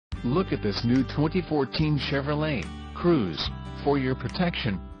Look at this new 2014 Chevrolet Cruze. For your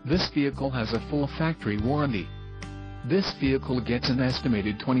protection, this vehicle has a full factory warranty. This vehicle gets an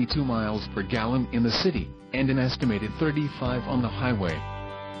estimated 22 miles per gallon in the city, and an estimated 35 on the highway.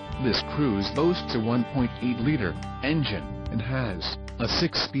 This Cruze boasts a 1.8-liter engine, and has a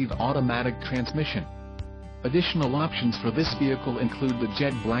 6-speed automatic transmission. Additional options for this vehicle include the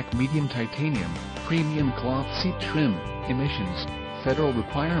jet black medium titanium, premium cloth seat trim, emissions, federal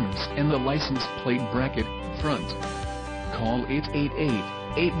requirements and the license plate bracket, front. Call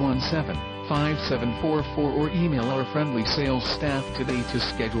 888-817-5744 or email our friendly sales staff today to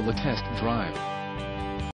schedule a test drive.